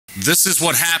This is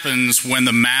what happens when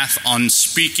the math on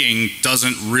speaking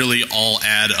doesn't really all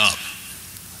add up.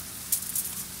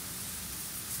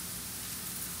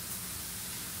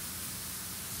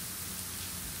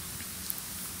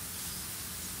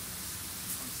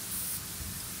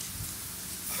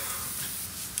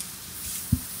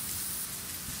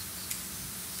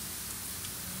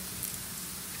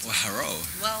 Well, hello.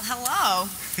 Well, hello.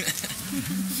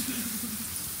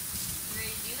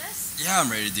 Ready to do this? Yeah, I'm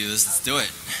ready to do this. Let's do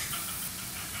it.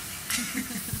 Do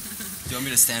you want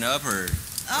me to stand up or?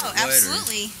 Oh, what,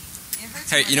 absolutely.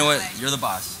 Hey, you know what? You're the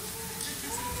boss.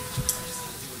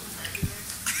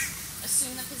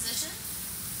 Assume the position.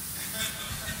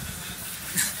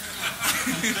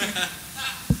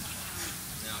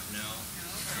 No.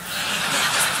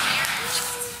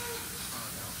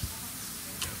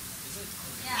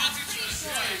 Yeah, I'm pretty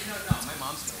sure. No, my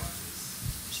mom's gonna watch this.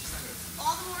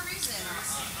 All the more reason.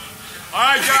 All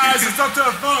right, guys, it's up to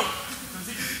a vote. Does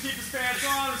he get to keep his pants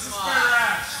on or does he spare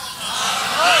ass?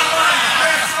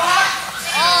 Pants on?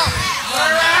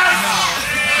 Spare ass?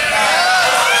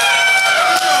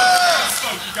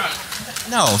 You got it.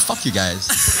 No, fuck you guys.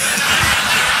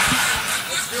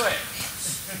 Let's do it.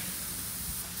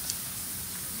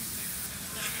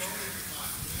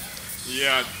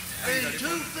 Yeah.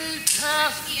 2 feet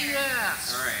past the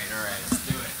ass. All right. Let's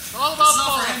do it. It's all about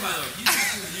fun.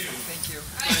 Thank you. All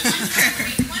right,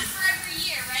 one for every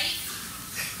year, right?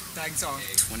 Thanks on.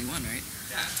 21, right?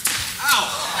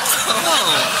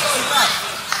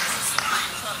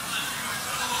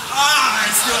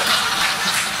 Let's do it.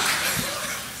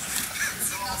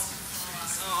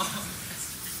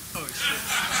 Oh shit.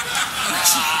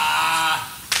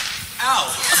 Ow!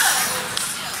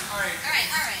 All right.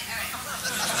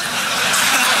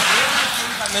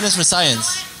 5 minutes for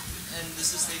science. And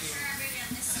this is taking. For everybody on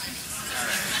this side.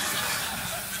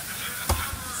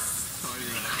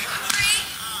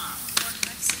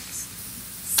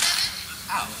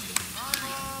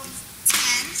 10, 11,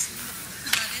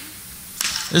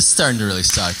 This is starting to really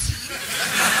suck.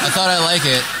 I thought I like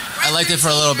it. I liked it for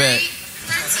a little bit.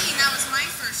 13, that was my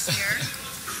first year.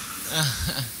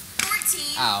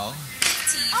 14, Ow.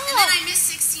 15, and then I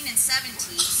missed 16 and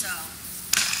 17, so.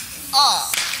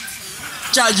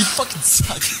 John, you fucking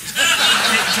suck.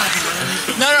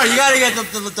 No, you gotta get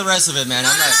the rest of it, man.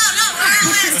 No, I'm not.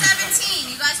 we're at 17.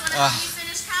 You guys want to help me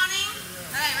finish counting?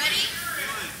 All right, ready?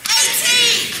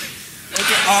 18!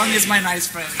 Okay, Ong is my nice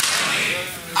friend.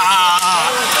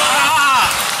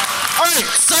 Alright,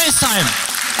 science time!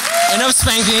 Enough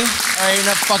spanking. Alright,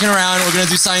 enough fucking around. We're gonna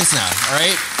do science now.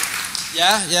 Alright?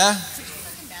 Yeah?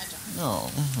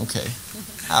 No. Okay.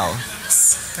 How?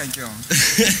 Thank you.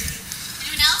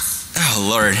 Anyone else? Oh,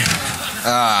 Lord.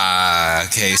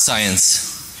 Okay, science.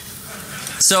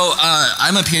 So,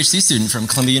 I'm a PhD student from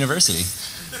Columbia University.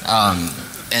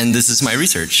 And this is my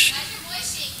research. How's your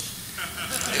voice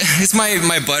shaking? It's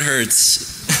my butt hurts.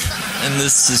 And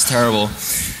this is terrible.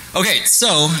 Okay,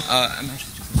 so, I'm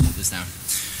actually just looking at this now.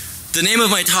 The name of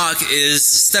my talk is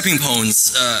Stepping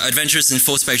Stones, Adventures in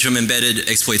Full Spectrum Embedded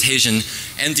Exploitation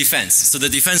and Defense. So the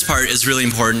defense part is really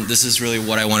important. This is really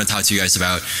what I want to talk to you guys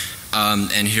about.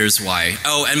 And here's why.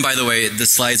 Oh, and by the way, the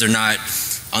slides are not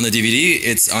on the DVD.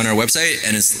 It's on our website,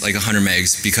 and it's like 100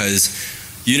 megs because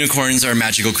unicorns are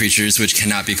magical creatures which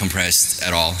cannot be compressed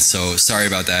at all. So sorry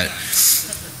about that.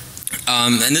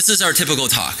 And this is our typical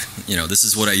talk. You know, this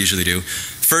is what I usually do.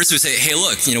 First we say, hey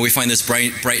look, you know, we find this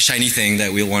bright shiny thing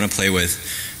that we want to play with.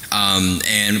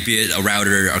 And be it a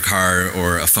router, a car,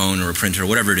 or a phone, or a printer,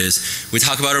 whatever it is, we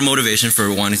talk about our motivation for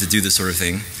wanting to do this sort of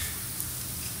thing.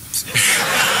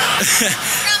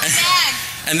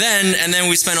 And then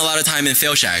we spend a lot of time in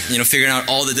fail shack, you know, figuring out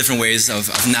all the different ways of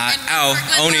not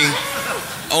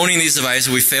owning these devices.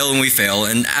 We fail and we fail,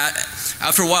 and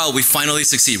after a while we finally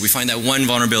succeed. We find that one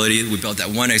vulnerability, we built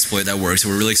that one exploit that works, so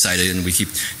we're really excited, and we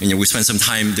spend some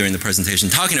time during the presentation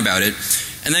talking about it.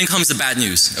 And then comes the bad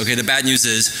news. Okay, the bad news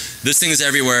is this thing is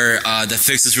everywhere. The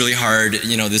fix is really hard.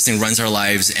 You know, this thing runs our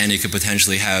lives, and it could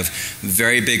potentially have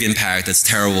very big impact. That's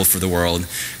terrible for the world.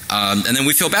 And then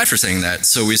we feel bad for saying that.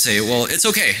 So we say, well, it's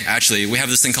okay. Actually, we have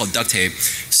this thing called duct tape.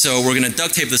 So we're going to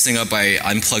duct tape this thing up by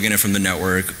unplugging it from the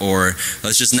network, or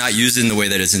let's just not use it in the way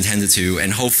that it's intended to,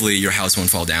 and hopefully your house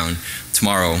won't fall down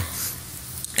tomorrow.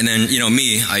 And then, you know,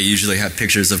 me, I usually have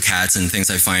pictures of cats and things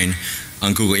I find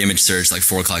on Google image search like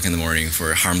 4 o'clock in the morning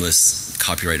for harmless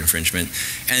copyright infringement.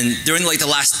 And during like the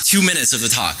last 2 minutes of the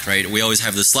talk, right, we always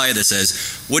have this slide that says,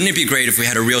 wouldn't it be great if we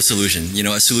had a real solution, you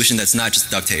know, a solution that's not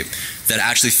just duct tape, that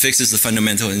actually fixes the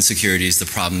fundamental insecurities, the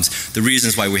problems, the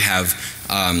reasons why we have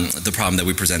the problem that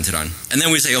we presented on. And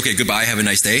then we say, okay, goodbye, have a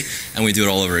nice day, and we do it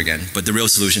all over again. But the real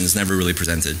solution is never really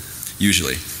presented,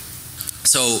 usually.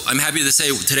 So I'm happy to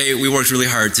say today we worked really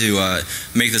hard to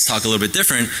make this talk a little bit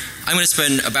different. I'm going to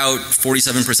spend about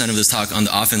 47% of this talk on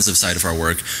the offensive side of our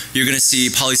work. You're going to see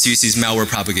polyc's malware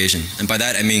propagation. And by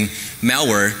that I mean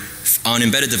malware on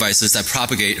embedded devices that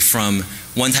propagate from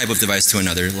one type of device to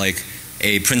another, like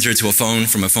a printer to a phone,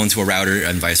 from a phone to a router,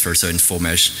 and vice versa in full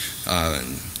mesh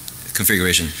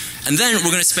configuration. And then we're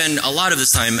going to spend a lot of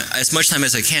this time, as much time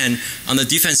as I can, on the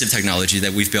defensive technology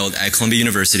that we've built at Columbia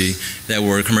University that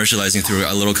we're commercializing through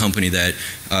a little company that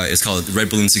is called Red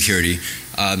Balloon Security.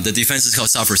 The defense is called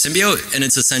Software Symbiote, and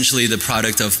it's essentially the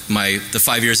product of the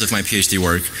 5 years of my PhD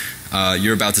work.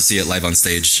 You're about to see it live on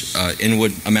stage in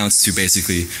what amounts to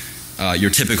basically your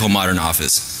typical modern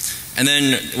office. And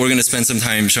then we're going to spend some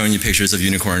time showing you pictures of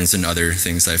unicorns and other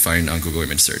things that I find on Google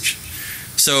image search.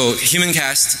 So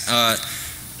HumanCast,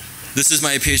 this is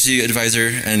my PhD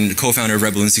advisor and co-founder of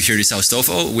Red Balloon Security, Sal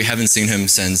Stofo. We haven't seen him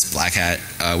since Black Hat.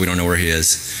 We don't know where he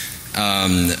is.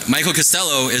 Michael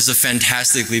Costello is a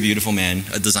fantastically beautiful man,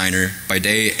 a designer by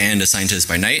day and a scientist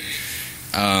by night.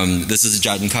 This is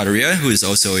Jatin Kataria, who is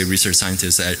also a research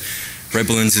scientist at Red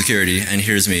Balloon Security, and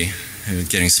here's me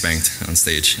getting spanked on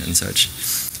stage and such.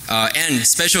 And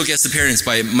special guest appearance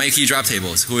by Mikey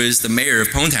Droptables, who is the mayor of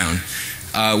Pwntown,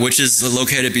 which is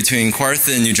located between Quarth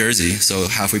and New Jersey, so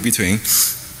halfway between.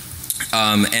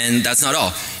 And that's not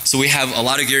all. So we have a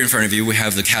lot of gear in front of you. We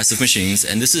have the cast of machines,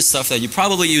 and this is stuff that you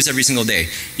probably use every single day.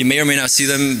 You may or may not see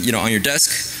them, you know, on your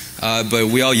desk, but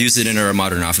we all use it in our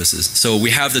modern offices. So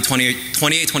we have the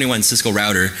 2821 Cisco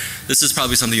router. This is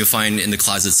probably something you'll find in the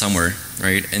closet somewhere,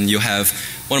 right? And you have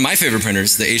one of my favorite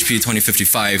printers, the HP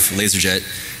 2055 LaserJet.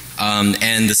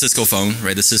 And the Cisco phone,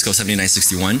 right, the Cisco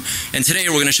 7961. And today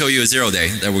we're going to show you a 0-day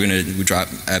that we drop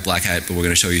at Black Hat, but we're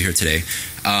going to show you here today.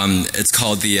 It's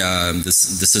called the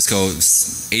Cisco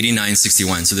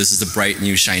 8961. So this is the bright,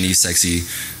 new, shiny, sexy,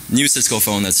 new Cisco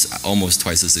phone that's almost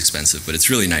twice as expensive, but it's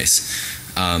really nice.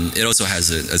 It also has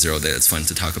a 0-day that's fun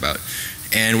to talk about.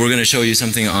 And we're going to show you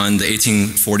something on the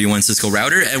 1841 Cisco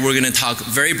router, and we're going to talk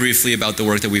very briefly about the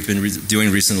work that we've been doing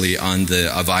recently on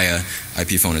the Avaya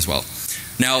IP phone as well.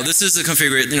 Now this is a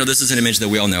configuration, you know, this is an image that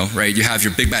we all know, right? You have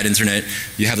your big bad internet,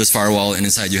 you have this firewall, and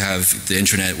inside you have the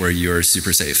intranet where you're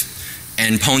super safe.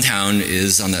 And Pwntown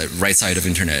is on the right side of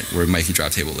internet where Mikey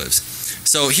Droptable lives.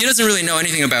 So he doesn't really know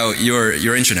anything about your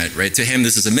intranet, right? To him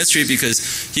this is a mystery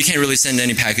because he can't really send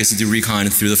any packets to do recon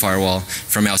through the firewall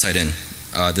from outside in.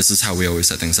 This is how we always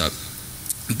set things up.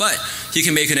 But he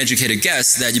can make an educated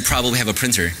guess that you probably have a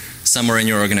printer somewhere in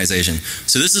your organization.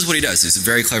 So this is what he does. He's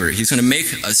very clever. He's going to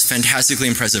make a fantastically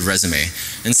impressive resume.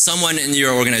 And someone in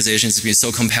your organization is going to be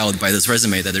so compelled by this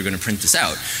resume that they're going to print this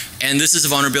out. And this is a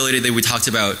vulnerability that we talked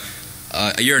about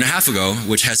a year and a half ago,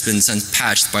 which has been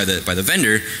patched by the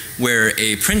vendor, where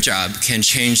a print job can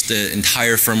change the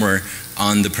entire firmware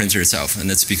on the printer itself. And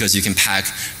that's because you can pack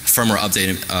firmware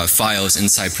update files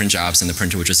inside print jobs, and the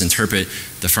printer would just interpret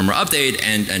the firmware update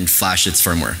and flash its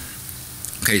firmware.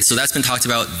 Okay, so that's been talked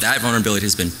about. That vulnerability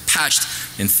has been patched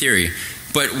in theory.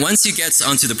 But once he gets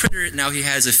onto the printer, now he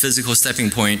has a physical stepping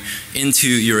point into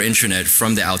your intranet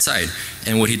from the outside.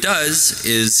 And what he does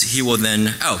is he will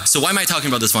then, so why am I talking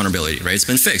about this vulnerability, right? It's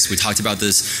been fixed. We talked about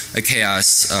this at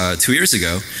Chaos 2 years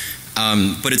ago.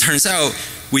 But it turns out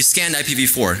we scanned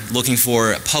IPv4 looking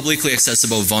for publicly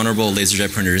accessible vulnerable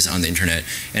LaserJet printers on the internet.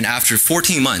 And after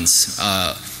 14 months,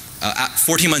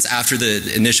 14 months after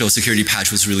the initial security patch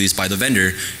was released by the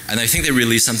vendor, and I think they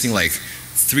released something like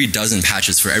 3 dozen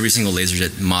patches for every single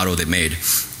LaserJet model they made,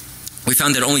 we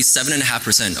found that only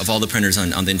 7.5% of all the printers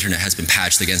on the internet has been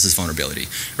patched against this vulnerability,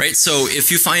 right? So if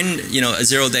you find, you know, a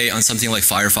 0-day on something like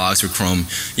Firefox or Chrome,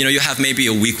 you know, you have maybe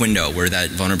a weak window where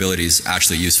that vulnerability is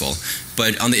actually useful.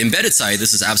 But on the embedded side,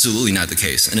 this is absolutely not the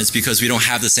case, and it's because we don't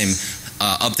have the same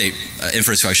update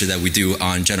infrastructure that we do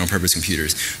on general purpose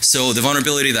computers. So the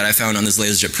vulnerability that I found on this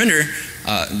LaserJet printer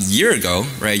a year ago,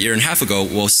 right, a year and a half ago,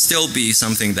 will still be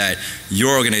something that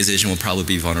your organization will probably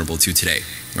be vulnerable to today,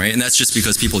 right? And that's just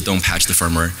because people don't patch the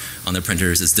firmware on their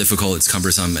printers. It's difficult, it's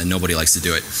cumbersome, and nobody likes to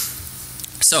do it.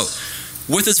 So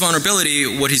with this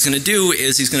vulnerability, what he's going to do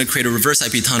is he's going to create a reverse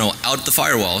IP tunnel out the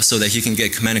firewall so that he can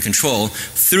get command and control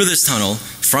through this tunnel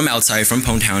from outside, from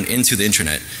Pwntown, into the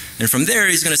intranet. And from there,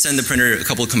 he's going to send the printer a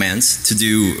couple of commands to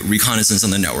do reconnaissance on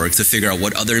the network to figure out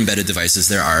what other embedded devices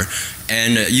there are.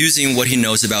 And using what he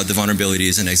knows about the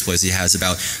vulnerabilities and exploits he has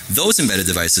about those embedded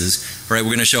devices, right,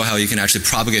 we're going to show how you can actually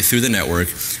propagate through the network,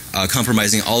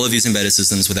 compromising all of these embedded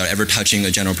systems without ever touching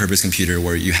a general purpose computer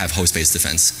where you have host-based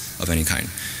defense of any kind.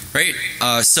 Right?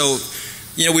 So,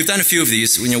 we've done a few of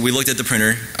these. We looked at the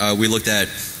printer, we looked at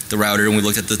the router, and we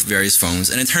looked at the various phones.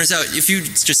 And it turns out if you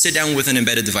just sit down with an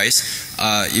embedded device,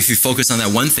 if you focus on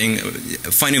that one thing,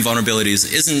 finding vulnerabilities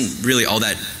isn't really all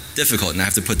that difficult. And I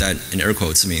have to put that in air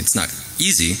quotes. I mean, it's not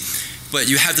easy. But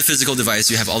you have the physical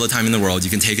device, you have all the time in the world, you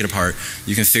can take it apart,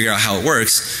 you can figure out how it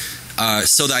works.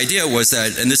 So the idea was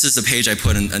that, and this is the page I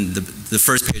put in the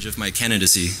first page of my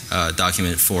candidacy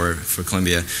document for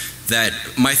Columbia, that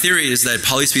my theory is that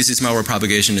polyspecies malware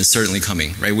propagation is certainly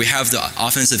coming, right? We have the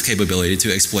offensive capability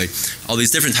to exploit all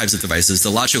these different types of devices. The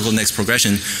logical next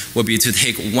progression would be to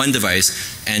take one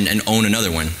device and own another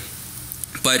one.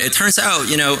 But it turns out,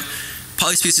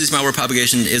 polyspecies malware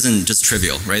propagation isn't just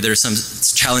trivial, right? There are some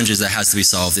challenges that has to be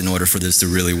solved in order for this to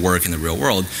really work in the real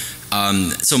world.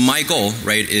 So my goal,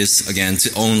 right, is again to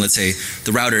own, let's say,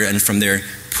 the router, and from there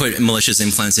put malicious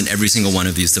implants in every single one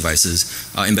of these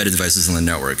devices, embedded devices on the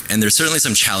network. And there's certainly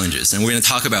some challenges, and we're going to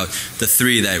talk about the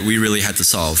 3 that we really had to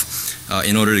solve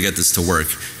in order to get this to work.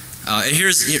 And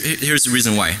here's the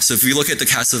reason why. So if you look at the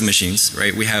cast of machines,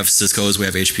 right, we have Cisco's, we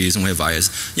have HP's, and we have Via's.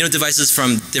 Devices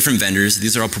from different vendors.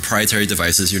 These are all proprietary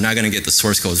devices. You're not going to get the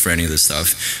source codes for any of this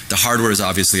stuff. The hardware is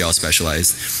obviously all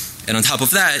specialized. And on top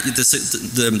of that,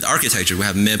 the architecture, we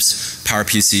have MIPS,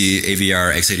 PowerPC,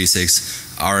 AVR,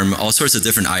 x86, ARM, all sorts of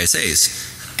different ISAs.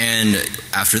 And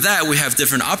after that, we have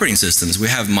different operating systems. We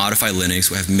have modified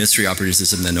Linux, we have mystery operating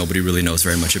system that nobody really knows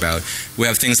very much about. We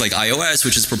have things like iOS,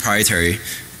 which is proprietary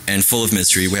and full of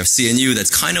mystery. We have CNU that's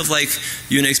kind of like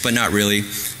Unix, but not really.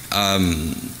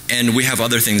 And we have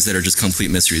other things that are just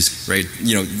complete mysteries, right?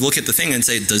 Look at the thing and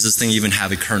say, does this thing even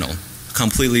have a kernel?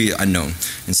 Completely unknown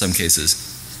in some cases.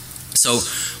 So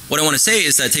what I want to say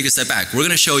is that take a step back. We're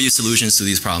going to show you solutions to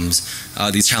these problems,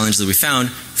 these challenges that we found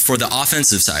for the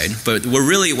offensive side. But we're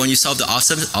really, when you solve the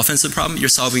offensive problem, you're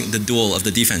solving the dual of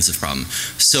the defensive problem.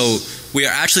 So we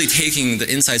are actually taking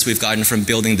the insights we've gotten from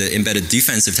building the embedded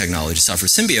defensive technology, software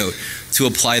symbiote, to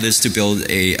apply this to build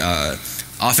a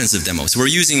offensive demo. So we're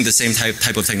using the same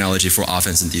type of technology for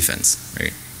offense and defense,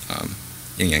 right?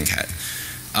 Yin and cat.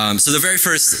 So the very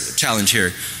first challenge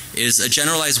here is a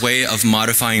generalized way of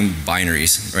modifying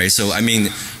binaries, right? So I mean,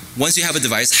 once you have a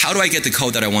device, how do I get the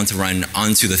code that I want to run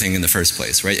onto the thing in the first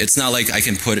place, right? It's not like I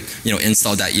can put,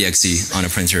 install.exe on a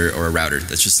printer or a router.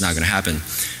 That's just not going to happen.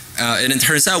 And it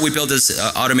turns out we built this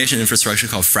automation infrastructure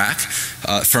called FRAC,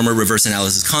 Firmware Reverse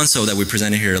Analysis Console, that we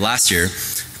presented here last year.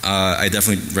 I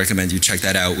definitely recommend you check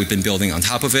that out. We've been building on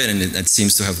top of it, and it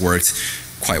seems to have worked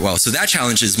quite well. So that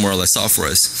challenge is more or less solved for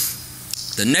us.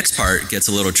 The next part gets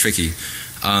a little tricky.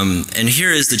 And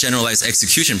here is the generalized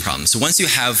execution problem. So once you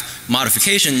have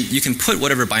modification, you can put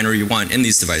whatever binary you want in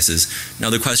these devices. Now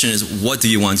the question is, what do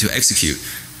you want to execute?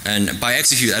 And by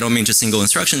execute, I don't mean just single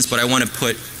instructions, but I want to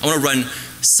run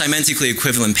semantically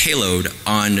equivalent payload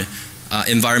on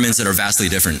environments that are vastly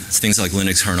different. Things like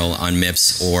Linux kernel on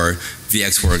MIPS or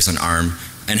VxWorks on ARM,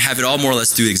 and have it all more or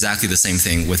less do exactly the same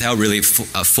thing without really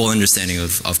a full understanding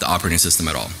of the operating system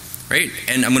at all. Right?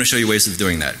 And I'm going to show you ways of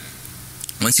doing that.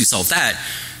 Once you solve that,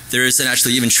 there is an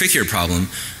actually even trickier problem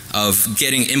of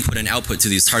getting input and output to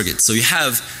these targets. So you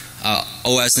have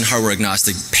OS and hardware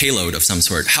agnostic payload of some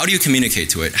sort. How do you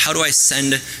communicate to it? How do I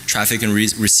send traffic and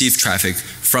receive traffic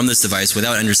from this device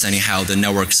without understanding how the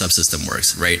network subsystem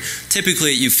works, right?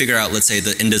 Typically you figure out, let's say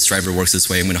the index driver works this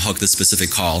way, I'm going to hook this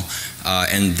specific call,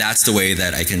 and that's the way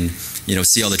that I can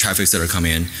see all the traffics that are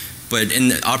coming in. But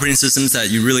in operating systems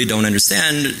that you really don't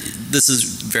understand, this is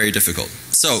very difficult.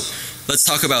 So let's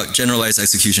talk about generalized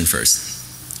execution first.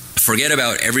 Forget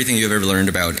about everything you've ever learned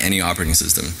about any operating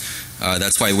system.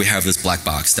 That's why we have this black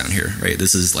box down here, right?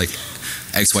 This is like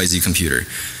XYZ computer.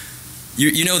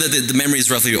 You know that the memory is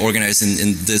roughly organized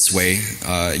in this way.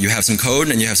 You have some code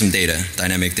and you have some data,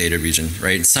 dynamic data region,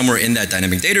 right? Somewhere in that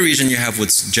dynamic data region you have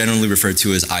what's generally referred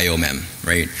to as IO mem,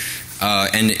 right?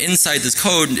 And inside this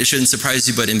code, it shouldn't surprise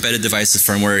you, but embedded devices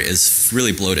firmware is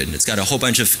really bloated. It's got a whole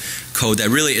bunch of code that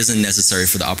really isn't necessary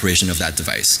for the operation of that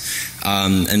device.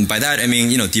 And by that I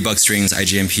mean, debug strings,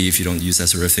 IGMP if you don't use that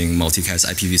sort of thing, multicast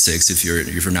IPv6 if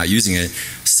you're not using it,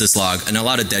 syslog, and a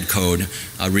lot of dead code,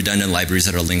 redundant libraries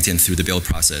that are linked in through the build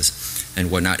process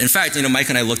and whatnot. In fact, Mike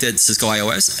and I looked at Cisco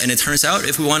iOS, and it turns out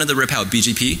if we wanted to rip out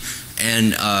BGP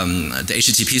and the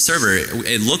HTTP server,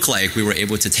 it looked like we were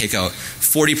able to take out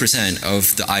 40%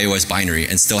 of the iOS binary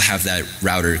and still have that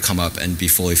router come up and be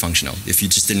fully functional if you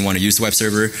just didn't want to use the web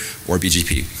server or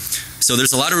BGP. So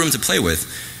there's a lot of room to play with.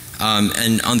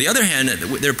 And on the other hand,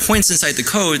 there are points inside the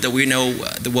code that we know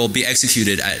that will be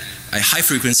executed at a high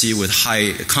frequency with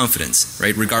high confidence,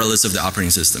 right, regardless of the operating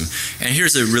system. And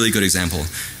here's a really good example.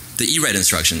 The ERED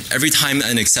instruction. Every time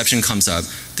an exception comes up,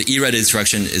 the ERED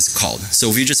instruction is called. So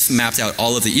if we just mapped out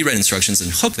all of the ERED instructions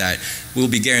and hook that, we'll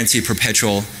be guaranteed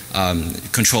perpetual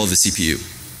control of the CPU.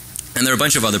 And there are a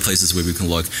bunch of other places where we can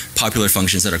look. Popular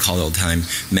functions that are called all the time,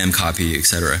 memcopy,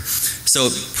 etc. So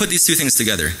put these two things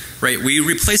together, right? We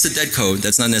replace the dead code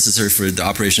that's not necessary for the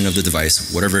operation of the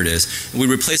device, whatever it is. We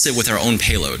replace it with our own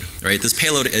payload, right? This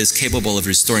payload is capable of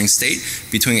restoring state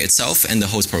between itself and the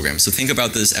host program. So think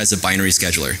about this as a binary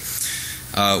scheduler.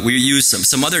 We use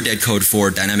some other dead code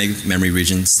for dynamic memory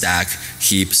region, stack,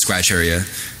 heap, scratch area.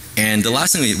 And the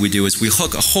last thing we do is we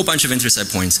hook a whole bunch of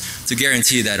intercept points to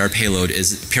guarantee that our payload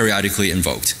is periodically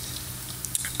invoked.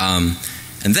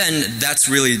 And then that's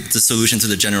really the solution to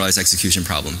the generalized execution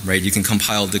problem, right? You can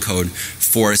compile the code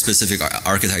for a specific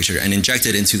architecture and inject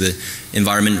it into the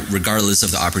environment regardless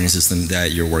of the operating system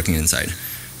that you're working inside.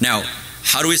 Now,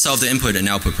 how do we solve the input and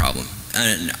output problem?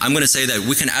 And I'm going to say that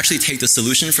we can actually take the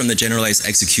solution from the generalized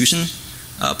execution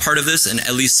part of this and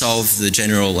at least solve the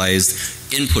generalized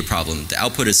input problem. The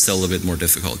output is still a little bit more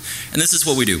difficult. And this is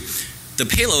what we do. The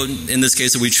payload, in this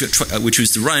case that we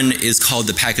choose to run, is called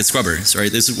the packet scrubbers,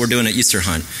 right? We're doing an Easter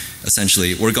hunt,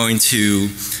 essentially. We're going to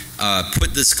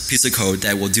put this piece of code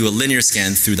that will do a linear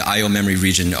scan through the I/O memory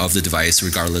region of the device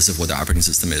regardless of what the operating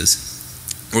system is.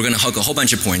 We're going to hook a whole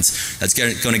bunch of points that's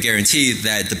going to guarantee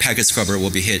that the packet scrubber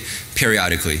will be hit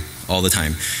periodically all the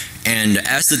time. And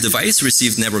as the device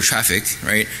receives network traffic,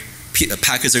 right,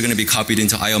 packets are going to be copied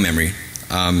into I/O memory.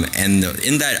 And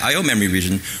in that I/O memory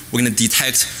region, we're going to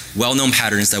detect well-known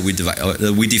patterns that we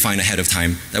define ahead of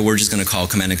time that we're just going to call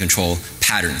command and control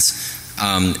patterns.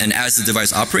 And as the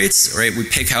device operates, right, we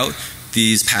pick out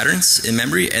these patterns in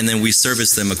memory and then we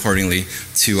service them accordingly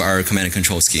to our command and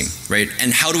control scheme, right?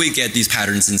 And how do we get these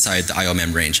patterns inside the I/O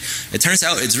mem range? It turns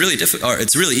out it's really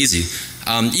it's really easy.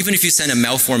 Even if you send a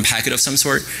malformed packet of some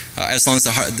sort, as long as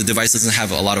the device doesn't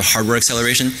have a lot of hardware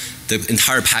acceleration, the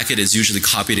entire packet is usually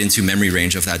copied into memory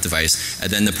range of that device,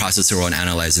 and then the processor will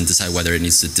analyze and decide whether it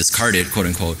needs to discard it, quote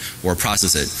unquote, or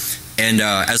process it. And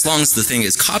as long as the thing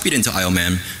is copied into I/O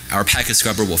mem, our packet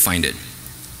scrubber will find it.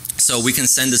 So we can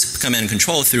send this command and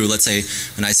control through, let's say,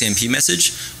 an ICMP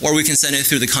message, or we can send it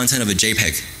through the content of a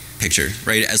JPEG picture,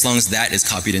 right? As long as that is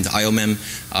copied into I/O mem,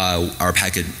 our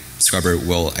packet scrubber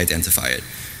will identify it,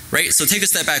 right? So take a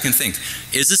step back and think,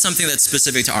 is this something that's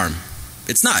specific to ARM?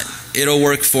 It's not. It'll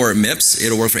work for MIPS,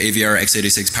 it'll work for AVR,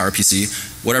 x86, PowerPC,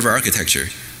 whatever architecture.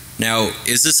 Now,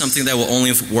 is this something that will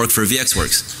only work for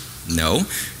VxWorks? No.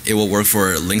 It will work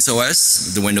for Lynx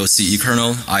OS, the Windows CE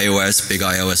kernel, iOS, big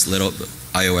iOS, little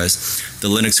iOS, the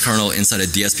Linux kernel inside a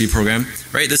DSP program,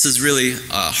 right? This is really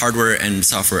hardware and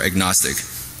software agnostic.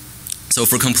 So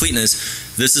for completeness,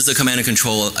 this is the command and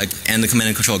control and the command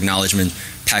and control acknowledgement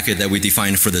packet that we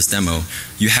defined for this demo.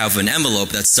 You have an envelope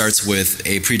that starts with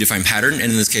a predefined pattern,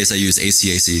 and in this case I use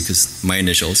ACAC because my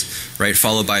initials, right?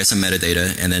 Followed by some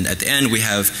metadata, and then at the end we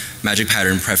have magic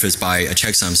pattern prefaced by a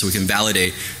checksum, so we can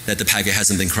validate that the packet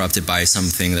hasn't been corrupted by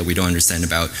something that we don't understand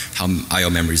about how I/O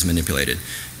memory is manipulated.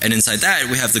 And inside that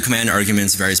we have the command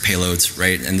arguments, various payloads,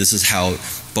 right? And this is how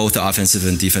both the offensive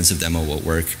and defensive demo will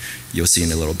work. You'll see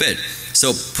in a little bit.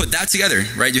 So put that together,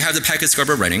 right? You have the packet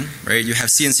scrubber running, right? You have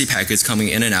CNC packets coming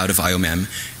in and out of I/O mem,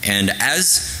 and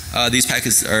as these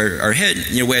packets are hit,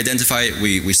 we identify it,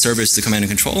 we service the command and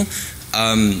control,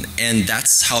 and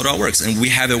that's how it all works. And we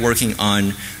have it working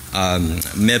on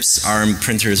MIPS, ARM,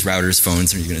 printers, routers,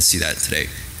 phones, and you're going to see that today.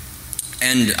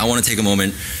 And I want to take a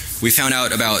moment. We found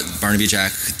out about Barnaby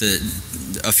Jack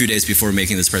a few days before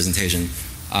making this presentation,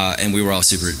 and we were all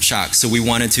super shocked. So we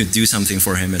wanted to do something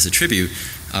for him as a tribute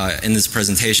in this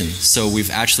presentation. So we've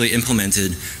actually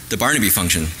implemented the Barnaby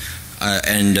function.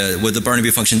 What the Barnaby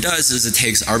function does is it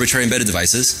takes arbitrary embedded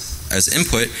devices as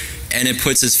input, and it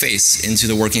puts his face into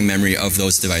the working memory of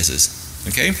those devices.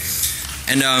 Okay?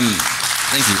 And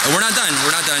thank you. Oh, we're not done.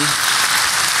 We're not done.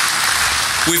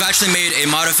 We've actually made a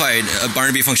modified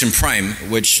Barnaby function prime,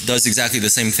 which does exactly the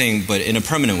same thing, but in a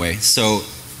permanent way. So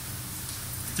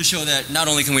to show that not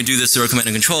only can we do this through our command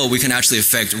and control, we can actually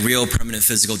affect real permanent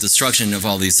physical destruction of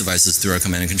all these devices through our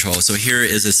command and control. So here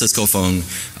is a Cisco phone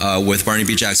with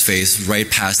Barnaby Jack's face right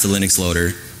past the Linux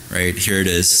loader. Right here it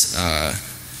is,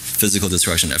 physical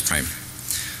destruction F prime.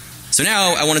 So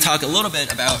now I want to talk a little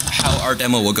bit about how our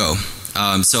demo will go.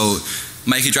 So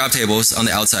Mikey drop tables on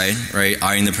the outside, right,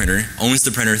 eyeing the printer, owns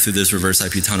the printer through this reverse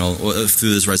IP tunnel, or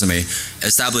through this resume,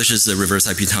 establishes the reverse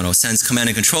IP tunnel, sends command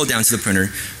and control down to the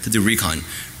printer to do recon.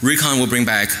 Recon will bring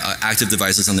back active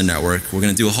devices on the network. We're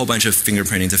going to do a whole bunch of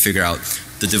fingerprinting to figure out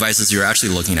the devices you're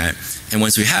actually looking at. And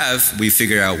once we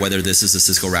figure out whether this is a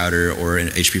Cisco router or an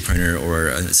HP printer or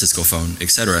a Cisco phone,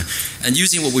 etc. And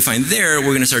using what we find there,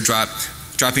 we're going to start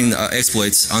dropping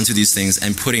exploits onto these things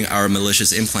and putting our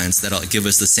malicious implants that'll give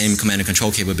us the same command and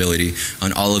control capability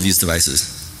on all of these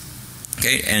devices.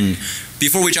 Okay, and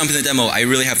before we jump in the demo, I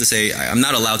really have to say, I'm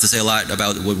not allowed to say a lot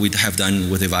about what we have done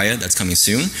with Avaya. That's coming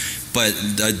soon. But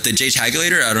the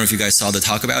JTagulator, I don't know if you guys saw the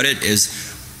talk about it, is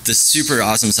the super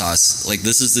awesome sauce. Like,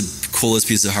 this is the coolest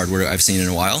piece of hardware I've seen in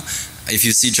a while. If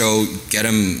you see Joe, get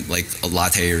him like a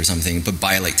latte or something, but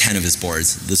buy like 10 of his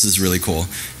boards. This is really cool.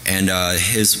 And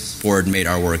his board made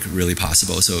our work really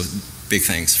possible. So big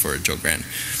thanks for Joe Grant.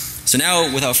 So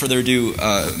now, without further ado,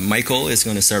 Michael is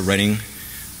going to start running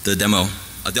the demo,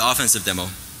 the offensive demo.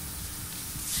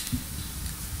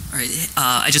 All right.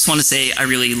 I just want to say I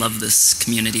really love this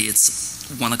community. It's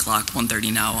 1 o'clock,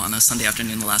 1:30 now on a Sunday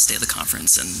afternoon, the last day of the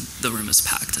conference, and the room is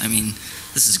packed. I mean,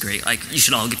 this is great. Like, you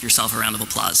should all give yourself a round of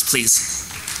applause, please.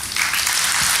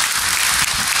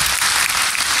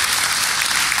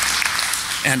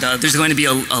 And there's going to be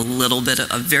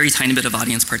a very tiny bit of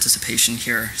audience participation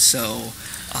here. So,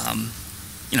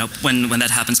 you know, when that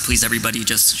happens, please everybody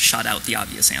just shout out the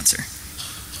obvious answer.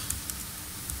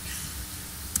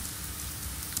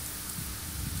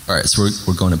 All right, so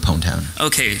we're going to Pwn Town.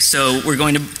 Okay, so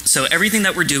so everything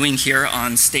that we're doing here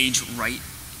on stage right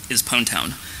is Pwn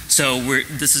Town. So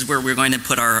this is where we're going to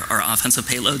put our offensive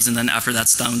payloads, and then after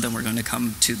that's done, then we're going to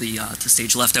come to the to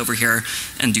stage left over here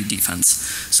and do defense.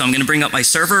 So I'm going to bring up my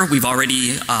server. We've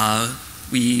already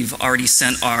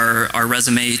sent our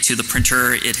resume to the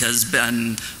printer. It has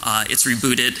been it's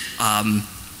rebooted,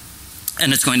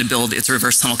 and it's going to build its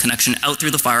reverse tunnel connection out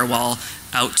through the firewall,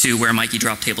 out to where Mikey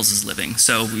Drop Tables is living.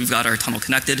 So we've got our tunnel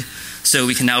connected. So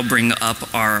we can now bring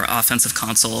up our offensive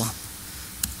console.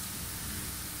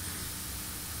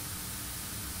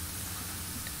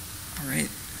 All right.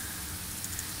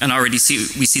 And already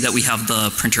we see that we have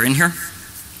the printer in here.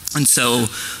 And so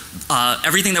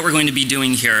everything that we're going to be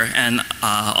doing here, and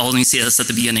I'll only see this at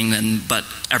the beginning, but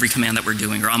every command that we're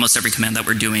doing, or almost every command that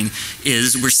we're doing,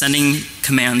 is we're sending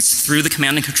commands through the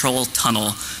command and control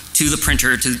tunnel to the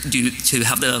printer to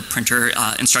have the printer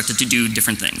instructed to do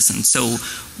different things. And so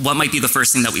what might be the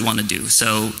first thing that we want to do?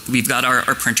 So we've got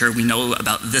our printer, we know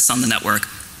about this on the network,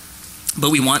 but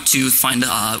we want to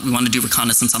do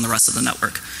reconnaissance on the rest of the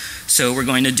network. So we're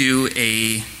going to do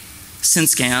a SYN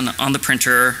scan on the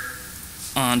printer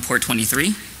on port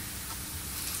 23.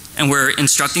 And we're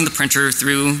instructing the printer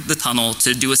through the tunnel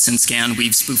to do a SYN scan.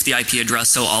 We've spoofed the IP address,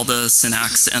 so all the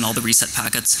SYNACs and all the reset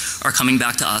packets are coming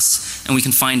back to us, and we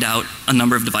can find out a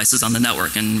number of devices on the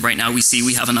network. And right now we see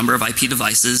we have a number of IP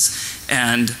devices,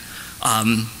 and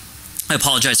I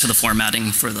apologize for the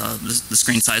formatting for the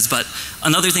screen size, but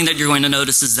another thing that you're going to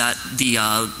notice is that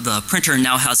the printer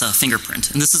now has a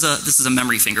fingerprint, and this is a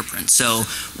memory fingerprint. So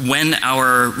when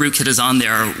our rootkit is on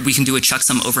there, we can do a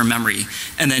checksum over memory,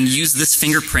 and then use this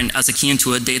fingerprint as a key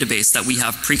into a database that we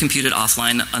have pre-computed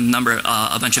offline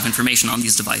a bunch of information on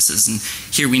these devices. And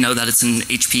here we know that it's an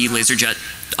HP LaserJet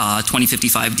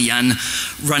 2055DN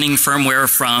running firmware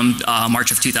from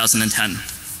March of 2010.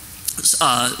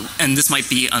 And this might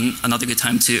be another good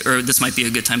time this might be a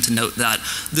good time to note that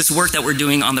this work that we're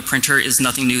doing on the printer is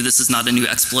nothing new. This is not a new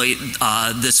exploit.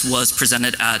 This was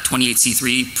presented at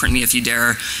 28C3, Print Me If You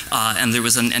Dare, and there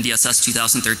was an NDSS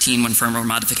 2013 when firmware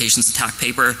modifications attack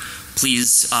paper.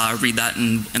 Please read that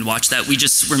and watch that.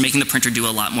 We're making the printer do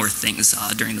a lot more things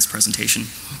during this presentation.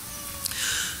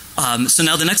 So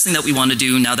now the next thing that we want to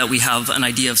do, now that we have an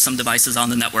idea of some devices on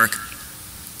the network,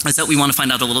 is that we want to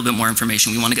find out a little bit more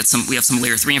information. We have some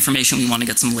layer 3 information, we want to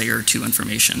get some layer 2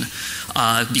 information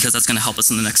because that's going to help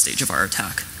us in the next stage of our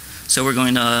attack. So we're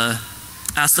going to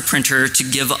ask the printer to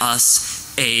give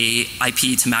us a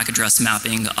IP to MAC address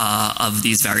mapping of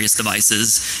these various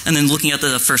devices, and then looking at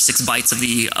the first 6 bytes of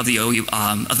the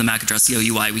MAC address, the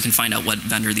OUI, we can find out what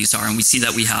vendor these are. And we see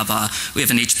that we have an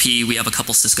HP, we have a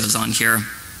couple Ciscos on here.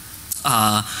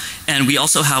 And we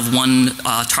also have one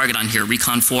target on here,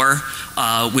 Recon 4,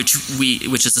 which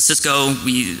is a Cisco.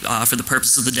 For the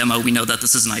purpose of the demo, we know that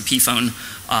this is an IP phone,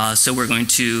 so we're going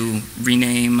to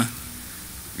rename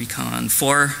Recon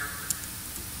 4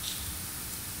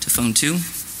 to phone 2.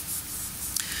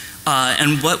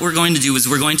 And what we're going to do is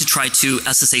we're going to try to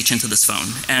SSH into this phone,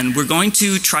 and we're going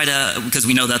to try to, because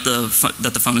we know that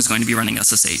the phone is going to be running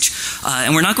SSH,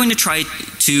 and we're not going to try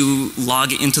to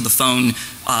log into the phone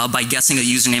by guessing a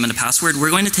username and a password.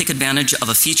 We're going to take advantage of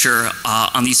a feature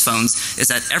on these phones, is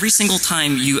that every single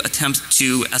time you attempt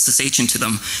to SSH into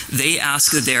them, they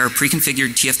ask their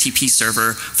pre-configured TFTP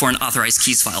server for an authorized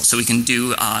keys file, so we can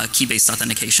do key-based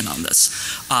authentication on this.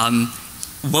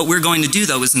 What we're going to do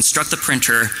though is instruct the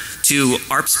printer to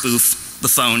ARP spoof the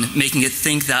phone, making it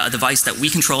think that a device that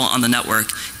we control on the network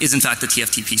is in fact the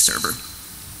TFTP server.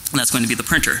 And that's going to be the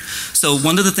printer. So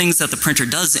one of the things that the printer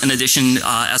does, in addition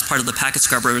as part of the packet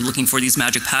scrubber looking for these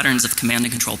magic patterns of command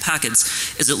and control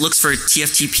packets, is it looks for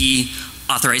TFTP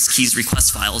authorized keys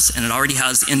request files, and it already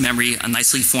has in memory a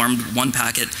nicely formed one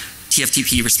packet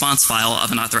TFTP response file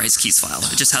of an authorized keys file.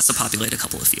 It just has to populate a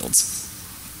couple of fields.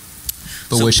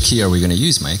 But so, which key are we going to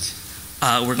use, Mike?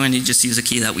 We're going to just use a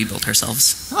key that we built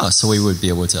ourselves. Oh, so we would be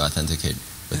able to authenticate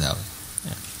without.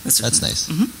 Yeah, that's nice.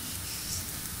 Mm-hmm.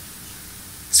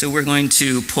 So we're going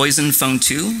to poison phone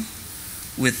 2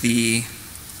 with the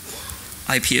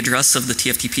IP address of the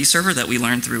TFTP server that we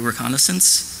learned through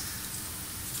reconnaissance.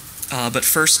 But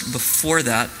first, before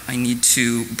that, I need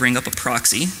to bring up a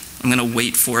proxy. I'm going to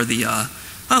wait for the,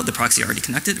 oh, the proxy already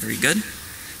connected, very good.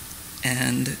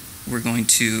 And we're going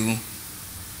to,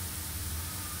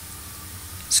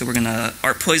 so we're going to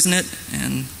ARP poison it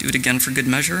and do it again for good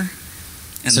measure.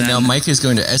 And so now Mike is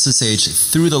going to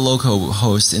SSH through the local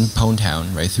host in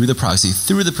Pwntown, right, through the proxy,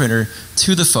 through the printer,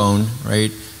 to the phone,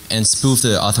 right, and spoof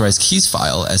the authorized keys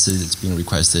file as it's being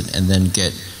requested, and then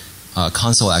get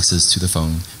console access to the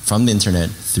phone from the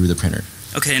internet through the printer.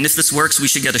 Okay, and if this works, we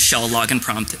should get a shell login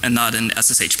prompt and not an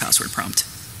SSH password prompt.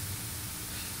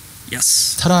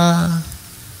 Yes. Ta-da!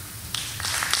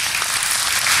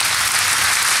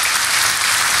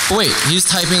 But wait, he's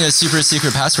typing a super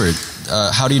secret password.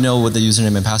 How do you know what the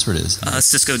username and password is?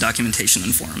 Cisco documentation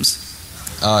and forums.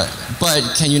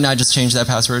 But can you not just change that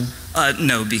password?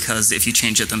 No, because if you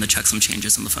change it, then the checksum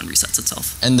changes and the phone resets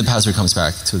itself. And the password comes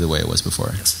back to the way it was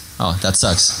before? Yes. Oh, that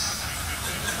sucks.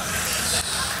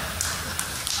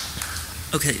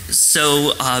 Okay,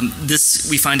 so this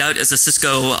we find out is a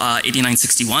Cisco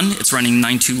 8961. It's running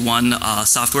 921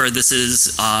 software. This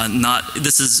is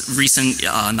recent,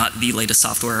 not the latest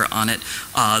software on it.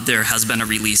 There has been a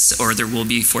release, or there will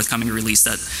be forthcoming release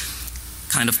that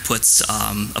kind of puts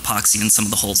epoxy in some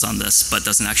of the holes on this, but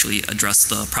doesn't actually address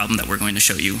the problem that we're going to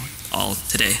show you all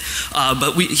today.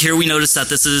 But here we notice that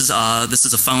this is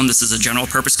a phone. This is a general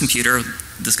purpose computer.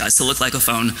 This guy's to look like a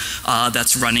phone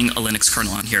that's running a Linux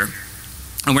kernel on here.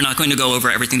 And we're not going to go over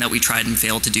everything that we tried and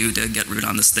failed to do to get root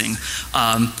on this thing.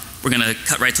 We're going to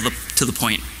cut right to the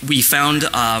point. We found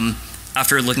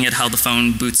after looking at how the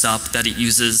phone boots up that it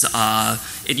uses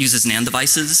NAND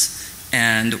devices.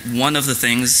 And one of the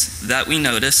things that we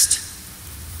noticed,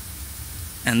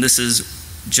 and this is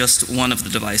just one of the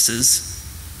devices.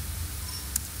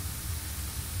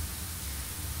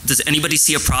 Does anybody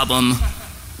see a problem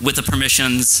with the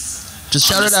permissions just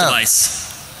on shout this it out.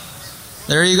 device?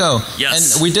 There you go.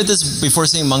 Yes. And we did this before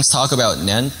seeing Monk's talk about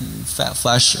NAND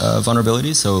flash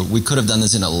vulnerability, so we could have done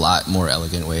this in a lot more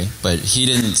elegant way, but he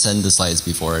didn't send the slides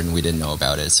before and we didn't know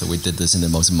about it, so we did this in the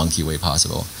most monkey way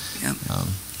possible. Yeah.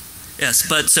 Yes,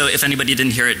 but so if anybody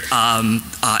didn't hear it,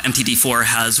 MTD4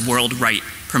 has world write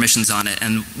permissions on it,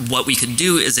 and what we could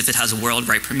do is if it has world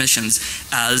write permissions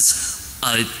as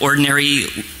an ordinary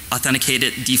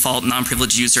authenticated default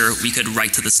non-privileged user, we could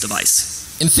write to this device.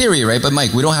 In theory, right? But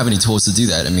Mike, we don't have any tools to do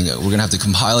that. I mean, we're going to have to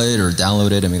compile it or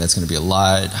download it. I mean, that's going to be a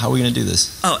lot. How are we going to do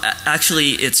this? Oh,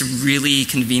 actually, it's really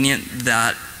convenient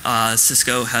that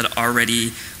Cisco had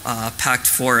already packed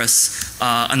for us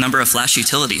a number of flash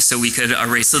utilities, so we could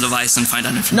erase the device and find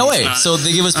out information. No way! So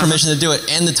they give us permission to do it,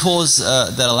 and the tools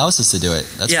that allows us to do it.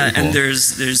 That's pretty cool. And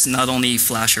there's not only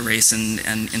flash erase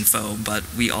and info, but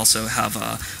we also have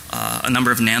a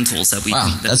number of NAND tools that we.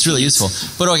 Wow, that's really useful.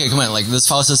 But okay, come on, like this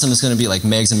file system is going to be like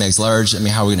megs and megs large. I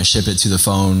mean, how are we going to ship it to the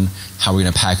phone? How are we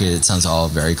going to pack it? It sounds all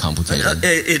very complicated.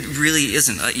 It really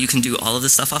isn't. You can do all of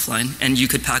this stuff offline, and you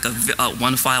could pack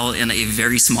one file in a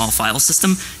very small file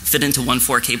system, fit into one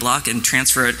 4K block, and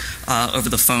transfer it over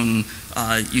the phone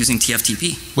using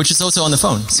TFTP. Which is also on the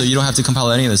phone, so you don't have to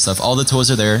compile any of this stuff. All the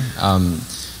tools are there.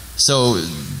 So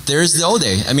there's the old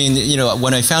day. I mean, you know,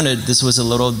 when I found it, this was a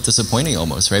little disappointing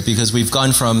almost, right? Because we've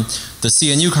gone from the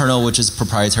CNU kernel, which is a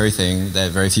proprietary thing that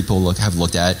very few people have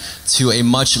looked at, to a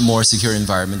much more secure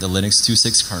environment, the Linux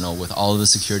 2.6 kernel, with all of the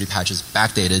security patches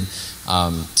backdated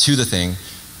to the thing.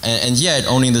 And yet,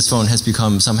 owning this phone has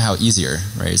become somehow easier,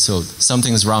 right? So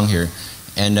something's wrong here.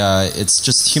 And it's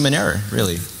just human error,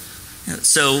 really.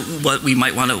 So what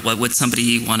would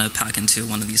somebody want to pack into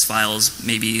one of these files?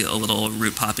 Maybe a little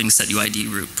root popping setuid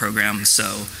root program.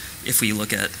 So if we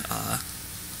look at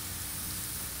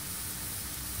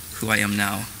who I am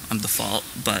now, I'm default,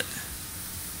 but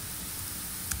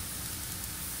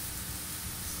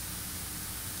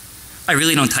I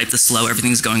really don't type this slow.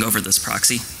 Everything's going over this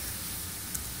proxy.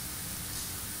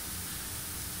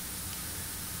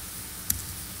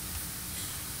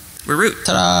 We're root.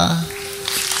 Ta-da!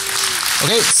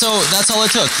 Okay, so that's all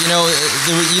it took.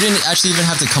 You didn't actually even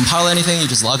have to compile anything. You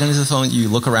just log into the phone, you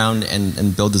look around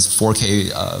and build this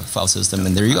 4K file system,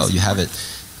 and there you go, you have it.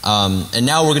 And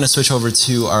now we're going to switch over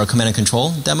to our command and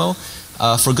control demo.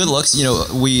 For good looks,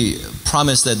 we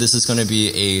promised that this is going to be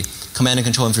a command and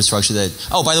control infrastructure that,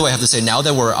 oh, by the way, I have to say, now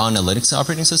that we're on a Linux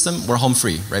operating system, we're home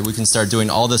free, right? We can start doing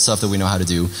all the stuff that we know how to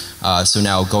do. So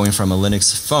now going from a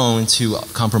Linux phone to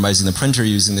compromising the printer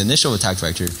using the initial attack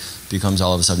vector becomes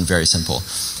all of a sudden very simple.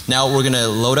 Now we're going to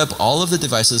load up all of the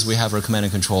devices we have our command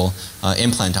and control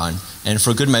implant on. And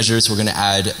for good measures, we're going to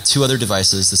add 2 other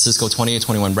devices, the Cisco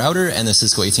 2821 router and the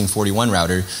Cisco 1841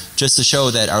 router, just to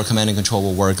show that our command and control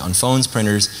will work on phones,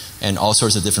 printers, and all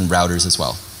sorts of different routers as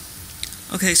well.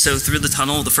 Okay, so through the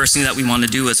tunnel, the first thing that we want to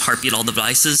do is heartbeat all the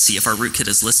devices, see if our rootkit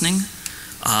is listening.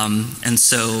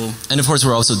 And of course,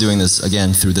 we're also doing this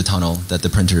again through the tunnel that the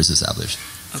printer is established.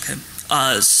 Okay.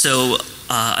 So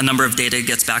a number of data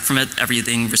gets back from it.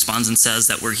 Everything responds and says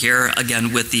that we're here.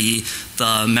 Again, with the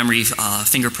memory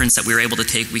fingerprints that we were able to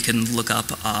take, we can look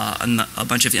up a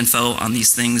bunch of info on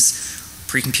these things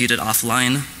pre-computed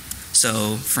offline.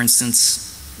 So, for instance,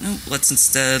 let's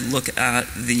instead look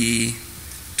at the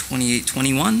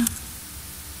 2821.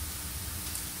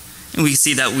 And we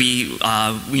see that we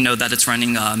know that it's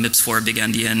running MIPS4 big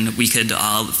endian. We could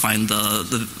find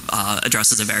the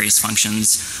addresses of various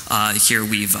functions. Here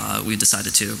we've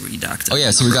decided to redact it. Oh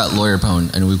yeah, so we got lawyer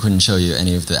pwn, and we couldn't show you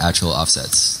any of the actual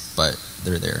offsets, but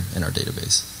they're there in our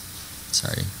database.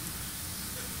 Sorry.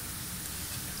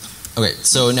 Okay,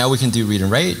 so now we can do read and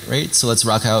write, right? So let's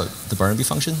rock out the Barnaby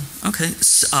function. Okay,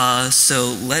 so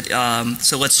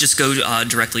let's just go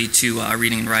directly to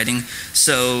reading and writing.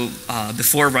 So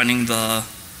before running the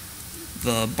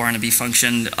Barnaby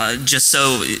function, just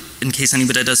so in case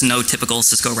anybody doesn't know typical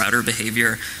Cisco router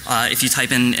behavior, if you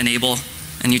type in enable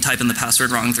and you type in the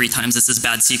password wrong 3 times, this is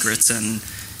bad secrets and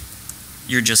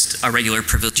you're just a regular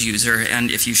privileged user. And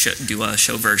if you do a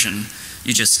show version,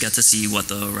 you just get to see what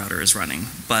the router is running.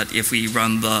 But if we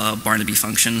run the Barnaby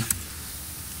function,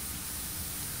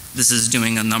 this is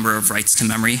doing a number of writes to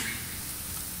memory.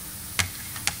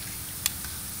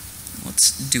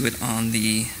 Let's do it on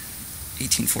the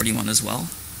 1841 as well.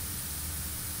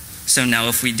 So now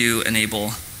if we do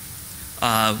enable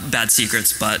bad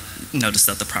secrets, but notice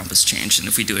that the prompt has changed, and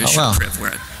if we do a show priv, we're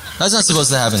at that's not supposed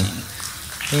to happen.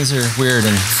 Things are weird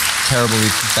and terribly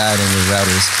bad in your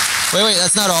routers. Wait,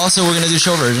 that's not all. So we're going to do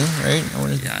show version, right?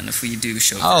 Yeah, and if we do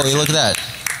show version, look at that.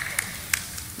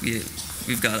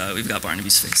 We've got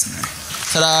Barnaby's face in there.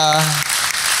 Ta-da!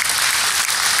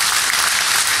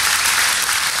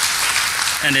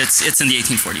 And it's in the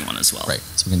 1841 as well. Right.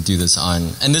 So we can do this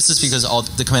on, and this is because all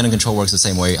the command and control works the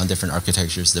same way on different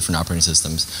architectures, different operating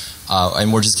systems,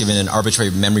 and we're just given an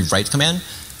arbitrary memory write command.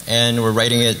 And we're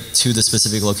writing it to the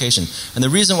specific location. And the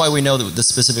reason why we know the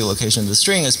specific location of the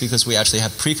string is because we actually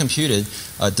have pre-computed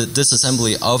the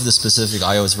disassembly of the specific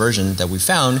iOS version that we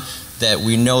found, that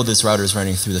we know this router is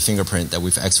running through the fingerprint that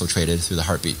we've exfiltrated through the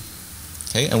heartbeat.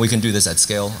 Okay, and we can do this at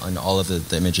scale on all of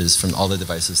the images from all the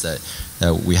devices that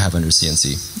we have under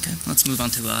CNC. Okay, let's move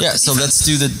on to so let's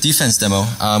do the defense demo.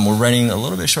 We're running a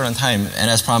little bit short on time,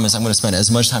 and as promised, I'm going to spend as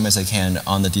much time as I can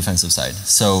on the defensive side.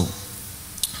 So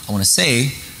I want to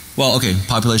say, well, okay,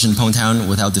 population Pwntown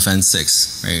without defense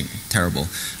 6, right? Terrible.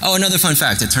 Oh, another fun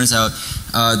fact. It turns out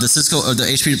the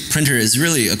HP printer is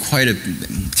really quite a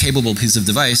capable piece of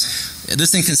device. This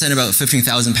thing can send about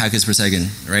 15,000 packets per second,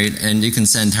 right? And you can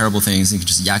send terrible things. You can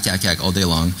just yak, yak, yak all day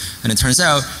long. And it turns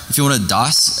out, if you want to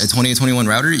DOS a 2821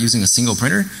 router using a single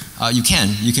printer, you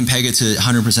can. You can peg it to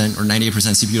 100% or 98%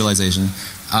 CPU utilization.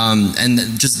 And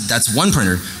just that's one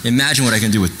printer. Imagine what I can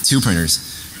do with 2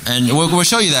 printers. And we'll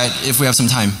show you that if we have some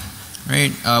time,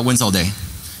 right? Wins all day.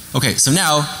 Okay, so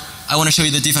now I want to show you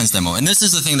the defense demo. And this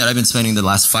is the thing that I've been spending the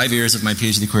last 5 years of my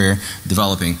PhD career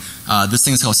developing. This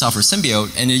thing is called Software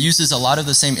Symbiote, and it uses a lot of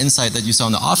the same insight that you saw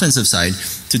on the offensive side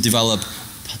to develop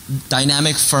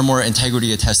dynamic firmware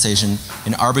integrity attestation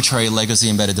in arbitrary legacy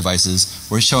embedded devices.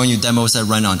 We're showing you demos that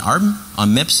run on ARM,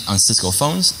 on MIPS, on Cisco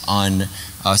phones, on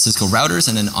Cisco routers,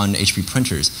 and then on HP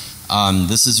printers.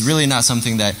 This is really not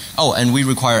something that, and we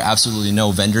require absolutely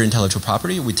no vendor intellectual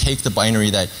property. We take the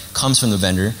binary that comes from the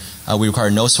vendor, We require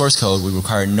no source code. We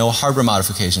require no hardware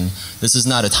modification. This is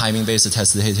not a timing-based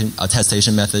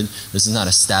attestation method. This is not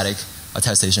a static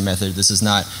attestation method. This is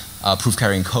not proof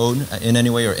carrying code in any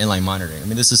way or inline monitoring. I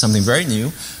mean, this is something very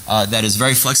new that is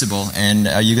very flexible, and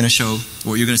you're going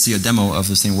to see a demo of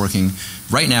this thing working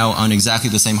right now on exactly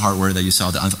the same hardware that you saw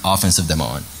the offensive demo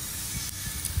on.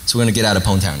 So we're going to get out of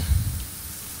Pwntown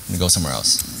and go somewhere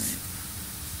else.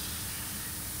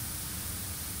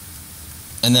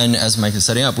 And then, as Mike is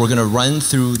setting up, we're going to run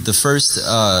through the first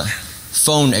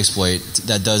phone exploit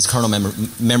that does kernel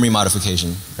memory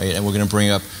modification, right? And we're going to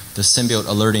bring up the Symbiote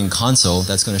alerting console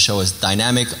that's going to show us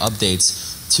dynamic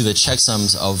updates to the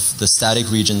checksums of the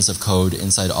static regions of code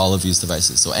inside all of these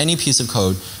devices. So any piece of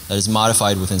code that is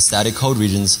modified within static code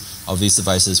regions of these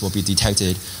devices will be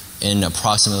detected in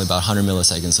approximately about 100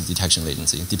 milliseconds of detection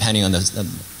latency, depending on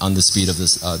the speed of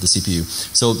this, the CPU.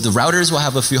 So the routers will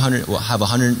have a 100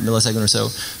 millisecond or so.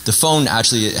 The phone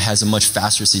actually has a much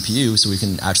faster CPU, so we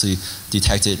can actually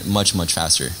detect it much, much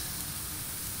faster.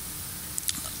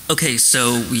 Okay,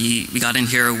 so we got in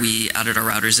here, we added our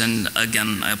routers in.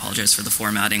 Again, I apologize for the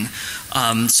formatting.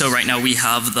 So right now we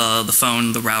have the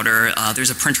phone, the router. There's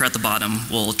a printer at the bottom.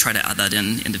 We'll try to add that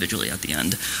in individually at the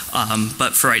end.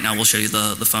 But for right now, we'll show you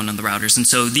the phone and the routers. And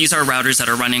so these are routers that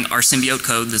are running our Symbiote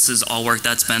code. This is all work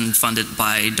that's been funded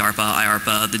by DARPA,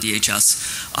 IARPA, the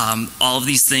DHS. All of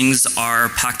these things are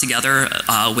packed together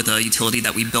with a utility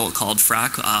that we built called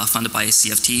FRAC, funded by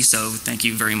CFT. So thank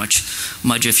you very much,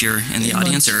 Mudge, if you're in the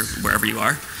audience or wherever you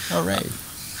are. All right.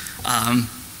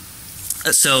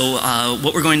 So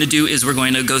what we're going to do is we're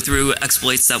going to go through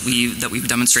exploits that we've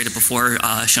demonstrated before,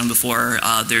 shown before.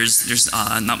 There's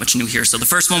not much new here. So the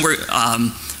first one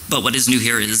but what is new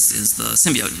here is the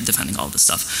Symbiote defending all of this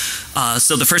stuff.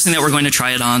 So the first thing that we're going to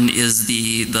try it on is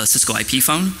the Cisco IP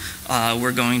phone.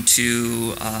 We're going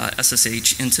to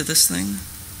SSH into this thing.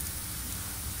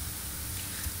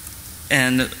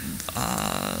 And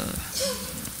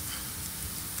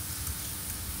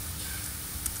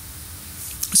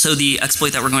so the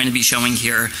exploit that we're going to be showing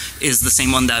here is the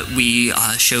same one that we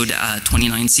showed at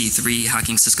 29C3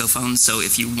 hacking Cisco phones. So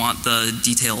if you want the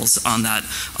details on that,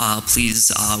 please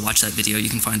watch that video. You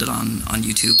can find it on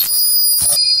YouTube.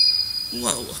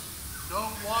 Whoa.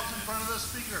 Don't walk in front of the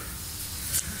speaker.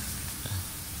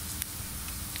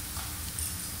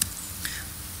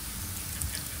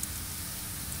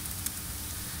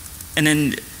 And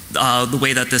then the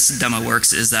way that this demo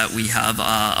works is that we have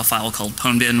a file called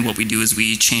pwnbin. What we do is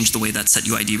we change the way that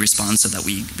setuid responds so that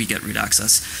we get root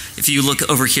access. If you look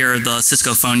over here, the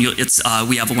Cisco phone,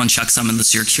 we have one checksum and the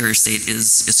secure state is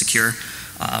secure.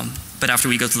 But after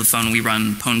we go to the phone, we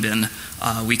run pwnbin.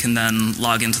 We can then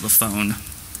log into the phone.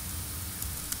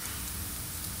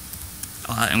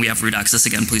 And we have root access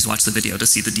again. Please watch the video to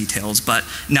see the details. But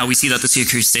now we see that the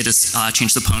security status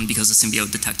changed the pwn because the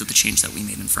Symbiote detected the change that we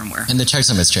made in firmware. And the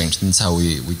checksum has changed. That's how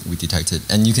we detect it.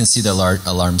 And you can see the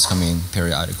alarms coming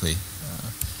periodically.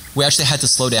 We actually had to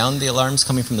slow down the alarms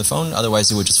coming from the phone.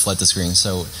 Otherwise, it would just flood the screen.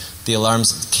 So the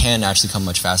alarms can actually come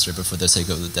much faster. But for the sake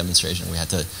of the demonstration, we had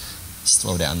to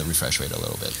slow down the refresh rate a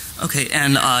little bit. Okay,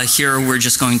 and here we're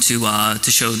just going to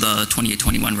show the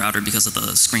 2821 router because of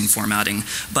the screen formatting.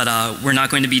 But we're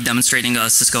not going to be demonstrating a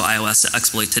Cisco iOS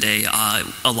exploit today.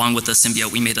 Along with the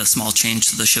Symbiote, we made a small change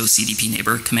to the show CDP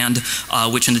neighbor command,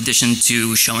 which in addition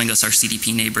to showing us our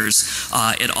CDP neighbors,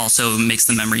 it also makes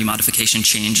the memory modification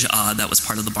change that was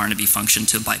part of the Barnaby function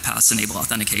to bypass enable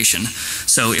authentication.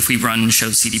 So if we run show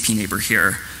CDP neighbor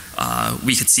here,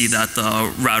 we could see that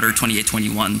the router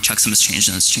 2821 checksum has changed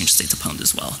and it's changed state to pwned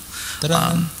as well.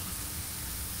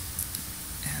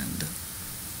 And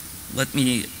let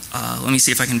me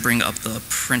see if I can bring up the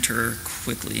printer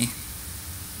quickly.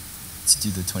 To do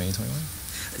the 2821?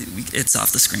 It's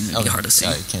off the screen. It'd be hard to see.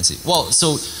 I can't see. Well,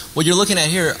 so what you're looking at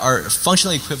here are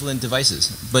functionally equivalent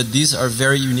devices, but these are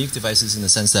very unique devices in the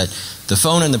sense that the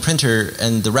phone and the printer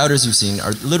and the routers you've seen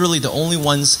are literally the only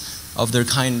ones of their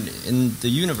kind in the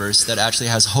universe that actually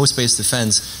has host-based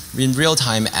defense in real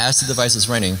time as the device is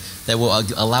running that will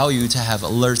allow you to have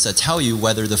alerts that tell you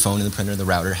whether the phone and the printer and the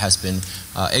router has been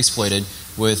exploited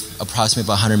with approximately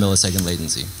about 100 millisecond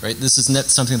latency. Right? This is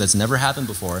something that's never happened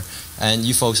before, and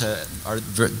you folks are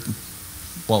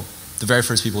the very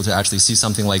first people to actually see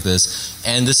something like this.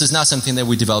 And this is not something that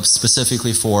we developed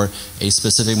specifically for a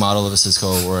specific model of a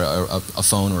Cisco or a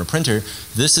phone or a printer.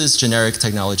 This is generic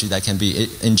technology that can be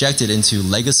injected into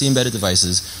legacy embedded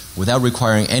devices without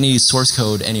requiring any source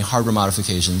code, any hardware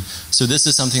modification. So this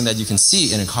is something that you can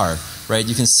see in a car, right?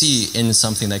 You can see in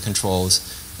something that controls,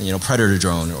 Predator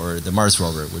drone or the Mars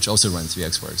rover, which also runs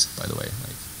VxWorks, by the way.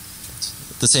 Like,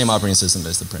 it's the same operating system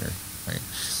as the printer, right?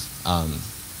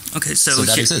 Okay, so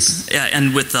that here, exists. yeah,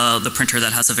 and with the printer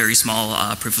that has a very small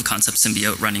proof of concept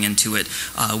symbiote running into it,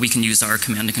 we can use our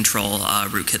command and control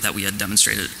rootkit that we had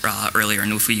demonstrated earlier,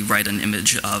 and if we write an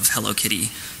image of Hello Kitty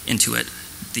into it,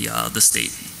 the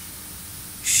state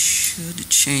should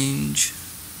change.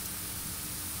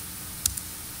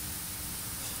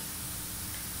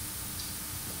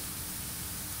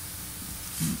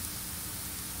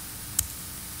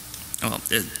 Oh, well,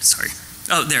 sorry.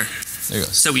 Oh, there. There you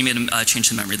go. So we made a change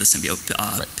to memory. The symbiote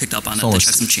picked up on it, Almost.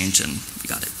 checked some change, and we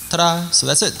got it. Ta-da! So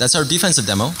that's it. That's our defensive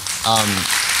demo.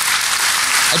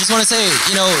 I just want to say,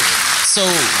 so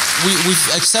we've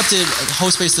accepted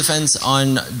host-based defense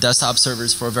on desktop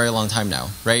servers for a very long time now,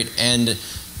 right? And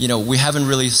we haven't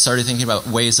really started thinking about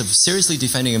ways of seriously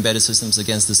defending embedded systems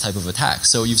against this type of attack.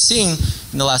 So you've seen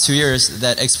in the last few years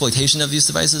that exploitation of these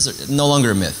devices are no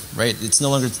longer a myth, right? It's no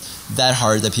longer that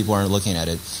hard that people aren't looking at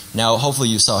it. Now, hopefully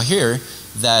you saw here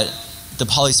that the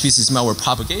polyspecies malware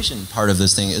propagation part of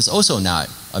this thing is also not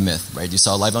a myth, right? You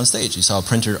saw live on stage. You saw a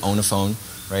printer own a phone,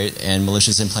 right? And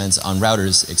malicious implants on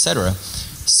routers, etc.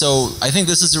 So I think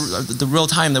this is the real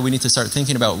time that we need to start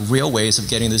thinking about real ways of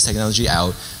getting this technology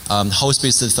out.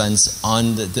 Host-based defense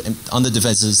on the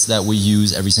devices that we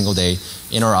use every single day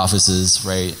in our offices,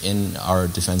 right? In our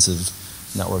defensive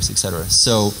networks, etc.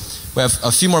 So we have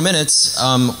a few more minutes.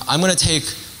 I'm going to take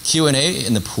Q&A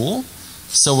in the pool.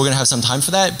 So we're going to have some time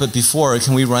for that. But before,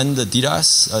 can we run the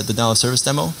DDoS, the denial of service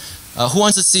demo? Who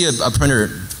wants to see a printer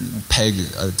peg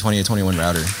a 2821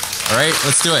 router? All right,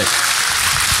 let's do it.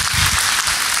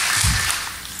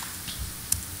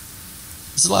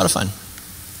 This is a lot of fun.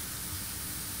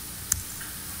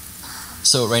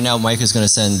 So right now Mike is going to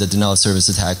send the denial of service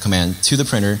attack command to the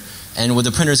printer, and what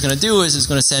the printer is going to do is it's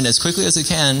going to send as quickly as it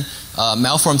can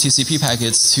malformed TCP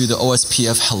packets to the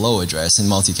OSPF hello address in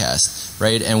multicast,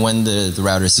 right? And when the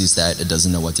router sees that, it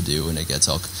doesn't know what to do, and it gets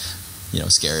all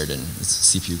scared, and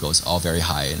its CPU goes all very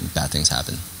high, and bad things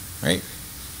happen, right?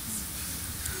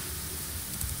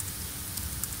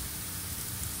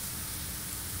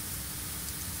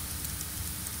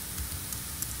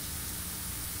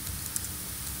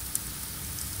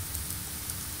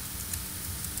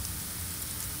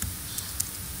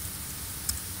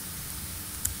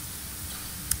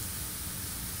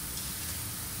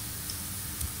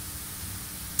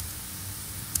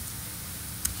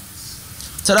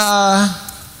 Ta-da!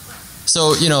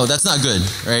 So, that's not good,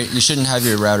 right? You shouldn't have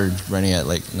your router running at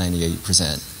like 98%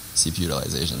 CPU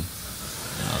utilization.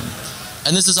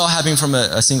 And this is all happening from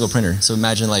a single printer. So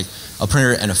imagine like a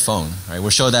printer and a phone, right? We'll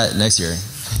show that next year.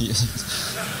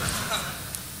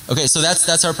 Okay, so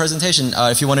that's our presentation.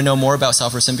 If you want to know more about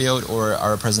Software Symbiote or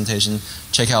our presentation,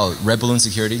 check out Red Balloon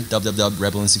Security,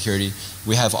 Red Balloon Security.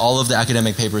 We have all of the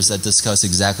academic papers that discuss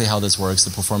exactly how this works,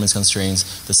 the performance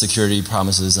constraints, the security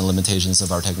promises and limitations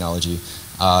of our technology,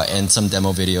 and some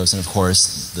demo videos, and of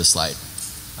course, the slide.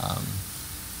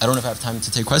 I don't know if I have time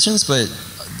to take questions, but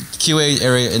QA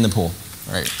area in the pool.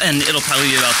 All right. And it'll probably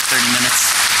be about 30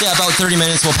 minutes. Yeah, about 30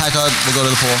 minutes. We'll pack up. We'll go to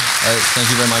the pool. All right. Thank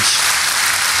you very much.